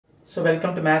So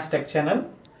welcome to Maths Tech channel.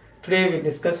 Today we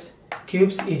discuss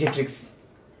cubes easy tricks.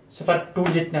 So for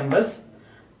 2-digit numbers,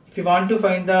 if you want to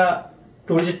find the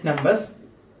 2-digit numbers,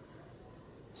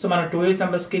 so మన 2-digit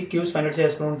numbers ki cubes find out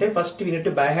చేసుకుంటే first we need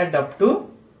to by head up to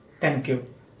 10 cube.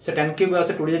 So 10 cube was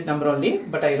a 2-digit number only,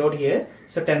 but I wrote here.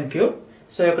 So 10 cube.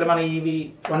 So ఇక్కడ మన ఇవి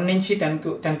 1 నుంచి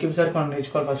 10 cubes వరకు మనం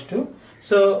నేర్చుకోవాలి first.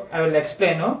 So I will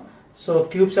explain now. So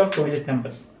cubes of 2-digit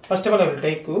numbers. First of all, I will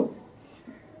take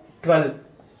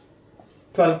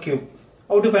 12 cube.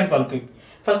 How to find 12 cube?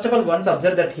 First of all, once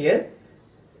observe that here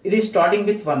it is starting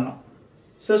with 1 now.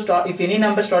 So if any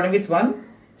number starting with 1,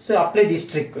 so apply this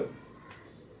trick.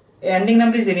 Ending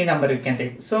number is any number you can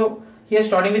take. So here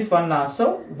starting with 1 now, so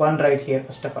 1 right here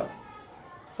first of all.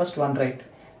 First 1 right.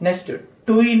 Next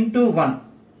 2 into 1,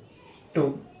 2.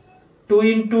 2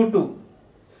 into 2,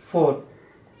 4.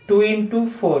 2 into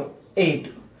 4, 8.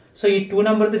 So ఈ 2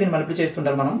 number తో దీన్ని multiply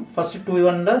చేస్తుంటారు మనం. First 2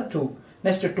 1 2.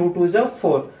 Next 2 2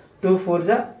 4. 2 4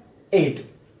 8.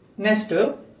 Next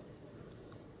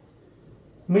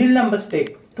middle numbers take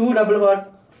 2 double what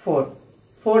 4.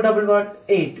 4 double what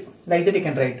 8. Like that you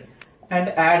can write and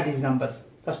add these numbers.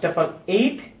 First of all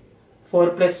 8. 4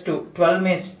 plus 2. 12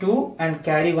 means 2 and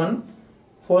carry 1.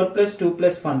 4 plus 2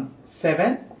 plus 1.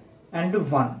 7 and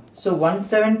 1. So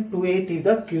 1728 is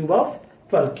the cube of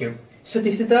 12 cube. So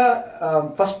this is the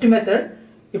first method.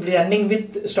 If we ending with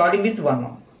starting with 1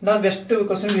 now. Now next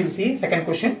question we will see second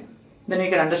question. Then you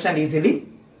can understand easily.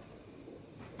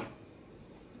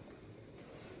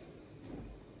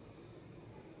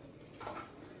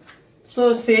 So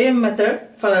same method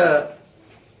for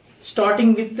starting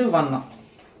with 1 now.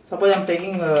 Suppose I am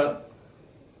taking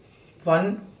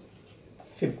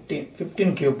 15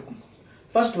 cube.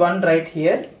 First 1 right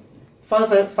here.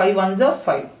 5 ones are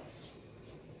 5.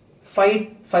 5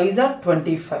 5s are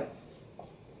 25.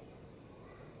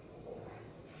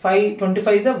 5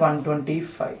 25s are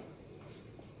 125.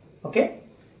 Okay.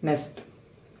 Next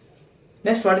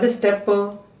what is the step?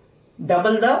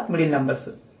 Double the middle numbers.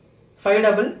 5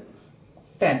 double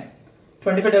 10.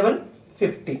 25 double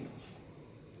 50.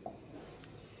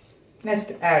 Next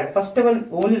add. First of all,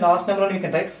 only last number only you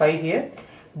can write 5 here.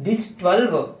 This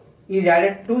 12 is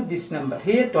added to this number.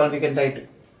 Here 12 you can write.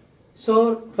 So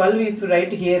 12 if you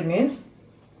write here means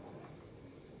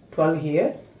 12 here.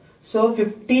 So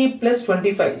 50 plus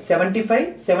 25, 75,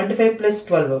 75 plus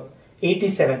 12,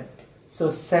 87. So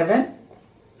 7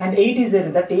 and 8 is there.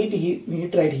 That 8 we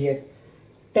need to write here.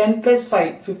 10 plus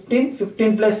 5, 15,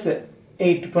 15 plus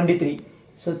 8, 23.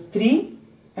 So 3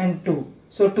 and 2.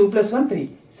 So 2 plus 1, 3.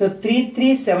 So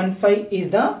 3375 is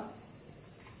the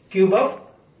cube of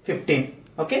 15.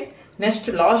 Okay. Next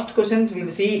last question we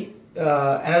will see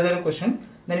another question.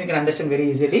 Then we can understand very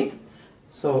easily.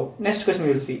 So next question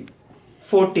we will see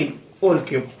 14 whole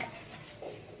cube.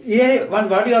 Here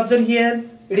what you observe here,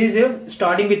 it is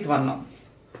starting with 1 now.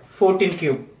 14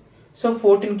 cube. So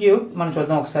 14 cube మనం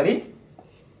చూద్దాం ఒకసారి.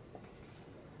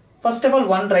 First of all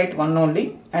 1 write 1 only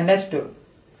and next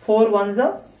 4 ones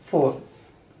are 4.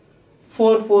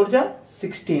 4 4s are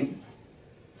 16.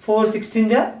 4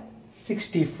 16s are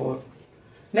 64.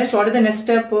 Next what is the next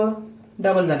step?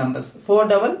 Double the numbers. 4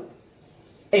 double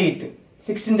 8.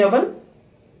 16 double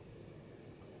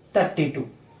 32.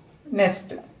 Next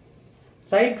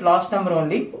write last number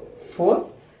only 4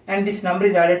 and this number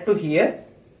is added to here.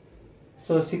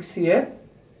 So 6 here.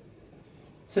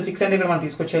 So 6 and ఇక్కడ మనం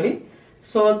తీసుకొచ్చాలి.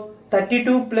 So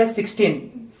 32 plus 16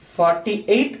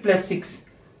 48 plus 6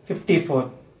 54.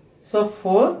 So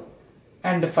 4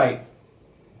 and 5.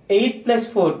 8 plus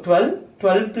 4 12.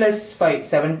 12 plus 5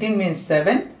 17 means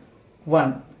 7 1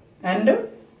 and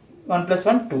 1 plus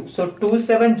 1 2. So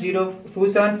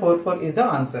 2744 is the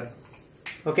answer.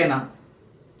 Okay now.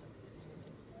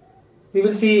 We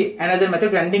will see another method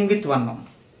ending with 1 now.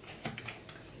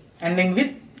 Ending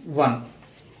with 1.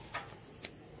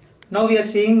 Now we are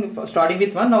seeing starting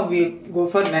with 1. Now we go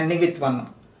for ending with 1 now.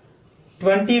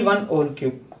 21 whole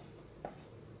cube.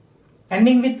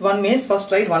 Ending with 1 means first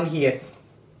write 1 here.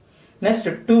 Next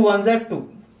 2 ones are 2.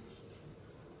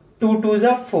 2 2s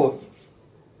are 4.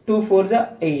 2 4s are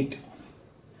 8.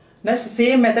 Next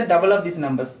same method double of these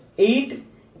numbers. 8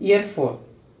 here 4.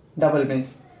 Double means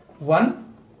 1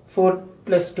 4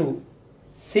 plus 2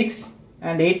 6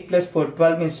 and 8 plus 4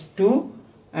 12 means 2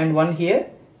 and 1 here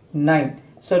 9.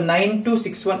 So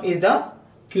 9261 is the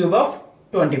cube of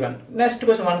 21. Next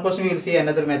question, one question we will see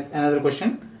another question.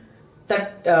 That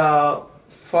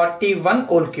 41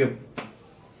 whole cube.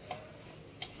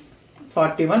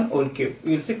 41 whole cube. We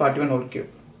will see 41 whole cube.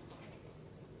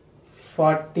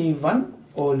 41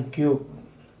 whole cube.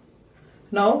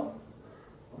 Now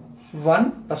 1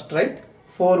 first write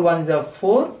 4 ones are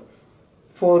 4.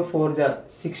 4 4 ja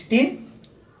 16,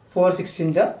 4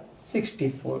 16 ja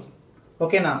 64.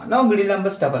 Okay, now middle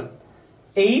numbers double.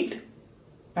 8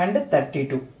 and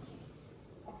 32.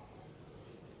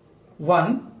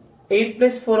 1. 8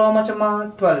 plus 4 how much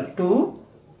amma? 12. 2,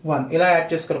 1. Ila add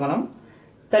chesukoru manam.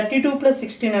 32 plus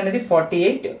 16 anedi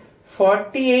 48.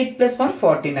 48 plus 1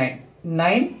 49.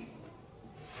 9,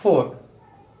 4.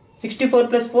 64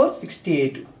 plus 4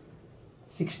 68.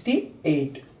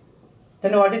 68.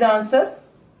 Then what is the answer?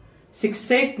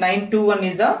 68921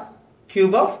 is the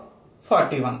cube of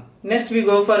 41. Next we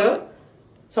go for a,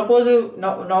 suppose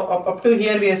now up to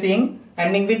here we are seeing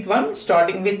ending with 1,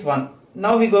 starting with 1.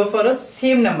 Now we go for a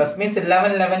same numbers, means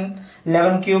 11 11,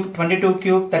 11 cube, 22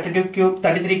 cube, 32 cube,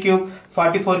 33 cube,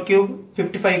 44 cube,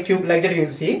 55 cube, like that you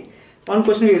will see. One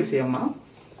question we will see, amma.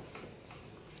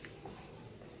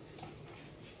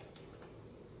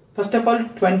 First of all,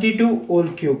 22 whole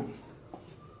cube.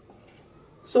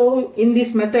 So in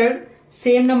this method,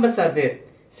 same numbers are there.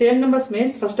 Same numbers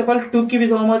means, first of all, 2 cube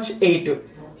is how much? 8.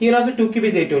 Here also 2 cube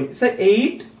is 8 only. So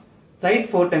 8, write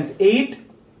 4 times. 8,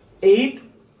 8,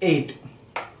 8.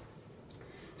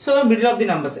 So middle of the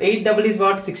numbers. 8 double is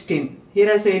what? 16.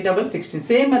 Here also 8 double 16.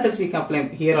 Same methods we can apply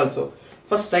here also.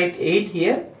 First write 8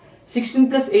 here. 16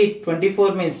 plus 8,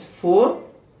 24 means 4,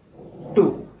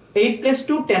 2. 8 plus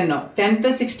 2, 10 now. 10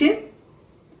 plus 16,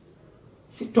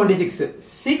 26.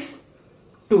 6,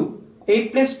 2.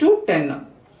 8 plus 2, 10 now.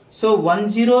 So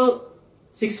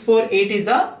 10648 is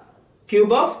the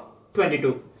cube of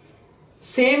 22.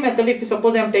 Same method if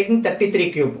suppose I am taking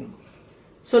 33 cube.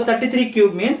 So 33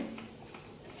 cube means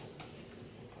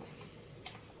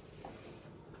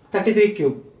 33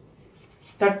 cube.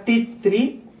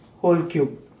 33 whole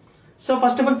cube. So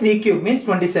first of all 3 cube means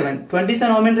 27.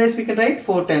 27 how many times we can write?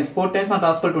 4 times. 4 times man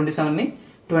raskol 27 ni.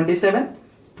 27,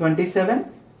 27,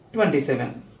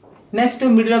 27. Next to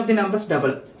middle of the numbers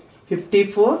double.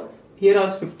 54, here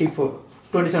also 54.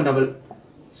 27 double.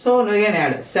 So now again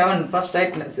add 7. First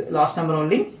write last number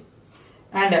only.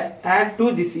 And add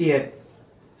to this here.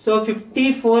 So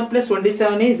 54 plus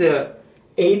 27 is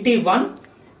 81.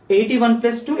 81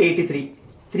 plus 2, 83.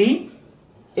 3,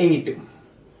 8.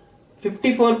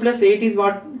 54 plus 8 is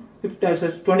what?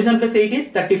 27 plus 8 is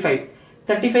 35.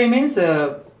 35 means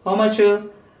how much?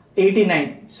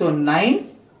 89. So 9.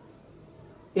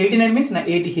 89 means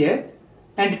 8 here.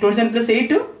 And 27 plus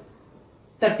 8,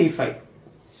 35.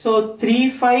 So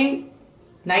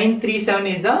 35937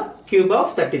 is the cube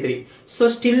of 33. So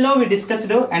still now we discussed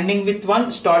ending with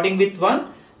 1, starting with 1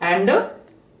 and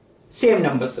same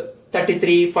numbers.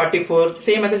 33, 44,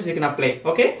 same methods you can apply.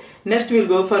 Okay. Next we will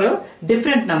go for a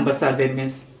different numbers are there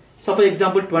means. Suppose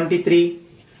example 23.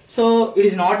 So it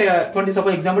is not a 20.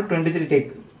 Suppose example 23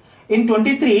 take. In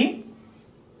 23,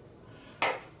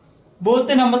 both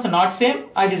the numbers are not same.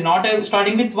 It is not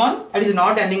starting with 1. It is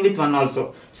not ending with 1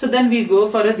 also. So then we go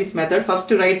for this method. First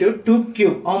to write 2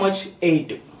 cube. How much?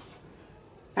 8.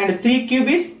 And 3 cube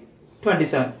is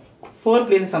 27. 4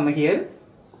 places somewhere here.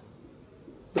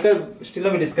 Because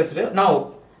still we discussed it.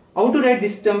 Now, how to write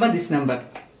this number?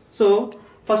 So,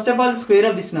 first of all, square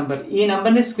of this number. This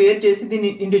number is square chesi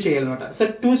into cheyalannata.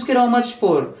 So, 2 square how much?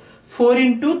 4. 4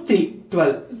 into 3,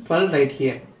 12. 12 right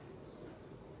here.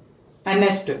 And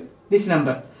next, this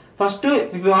number. First,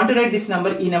 if you want to write this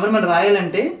number, this number man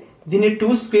rayalante, then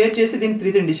 2 square chesi then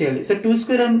 3 into cheyali. So, 2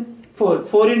 square and 4.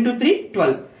 4 into 3,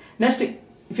 12. Next,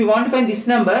 if you want to find this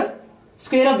number,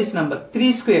 square of this number,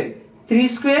 3 square. 3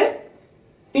 square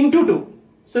into 2.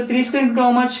 So 3 square into 2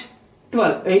 how much?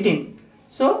 12, 18.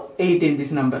 So 18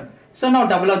 this number. So now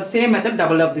double of the same method,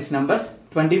 double of these numbers,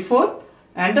 24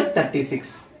 and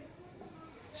 36.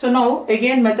 So now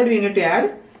again method we need to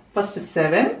add first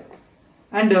 7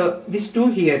 and this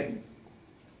 2 here.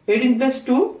 18 plus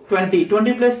 2, 20.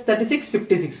 20 plus 36,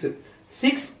 56.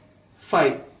 6,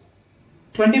 5.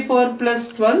 24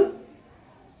 plus 12,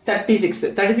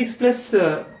 36. 36 plus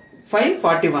 5,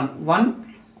 41.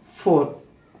 1, 4.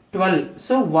 12.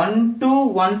 So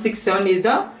 12167 is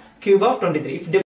the cube of 23. If